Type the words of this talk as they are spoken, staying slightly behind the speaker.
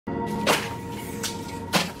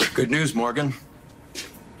Good news, Morgan.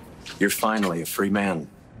 You're finally a free man.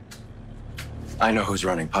 I know who's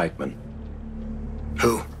running Pikeman.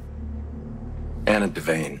 Who? Anna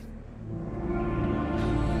Devane.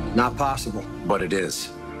 Not possible. But it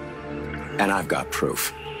is. And I've got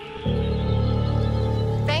proof.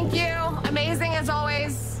 Thank you. Amazing as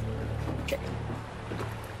always.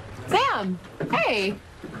 Sam, hey.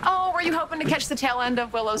 Oh, were you hoping to catch the tail end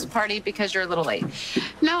of Willow's party because you're a little late?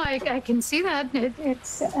 No, I can see that.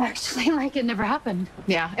 It's actually like it never happened.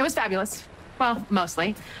 Yeah, it was fabulous. Well,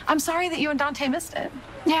 mostly. I'm sorry that you and Dante missed it.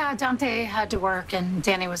 Yeah, Dante had to work, and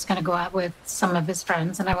Danny was going to go out with some of his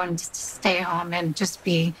friends, and I wanted to stay home and just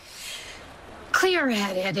be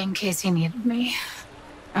clear-headed in case he needed me.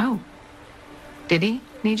 Oh. Did he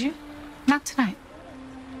need you? Not tonight.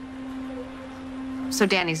 So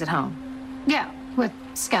Danny's at home? Yeah, with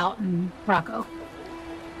Scout and Rocco.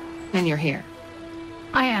 And you're here?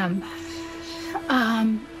 I am.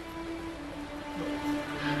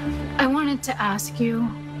 I wanted to ask you,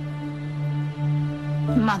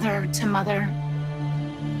 mother to mother,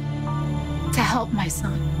 to help my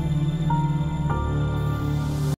son.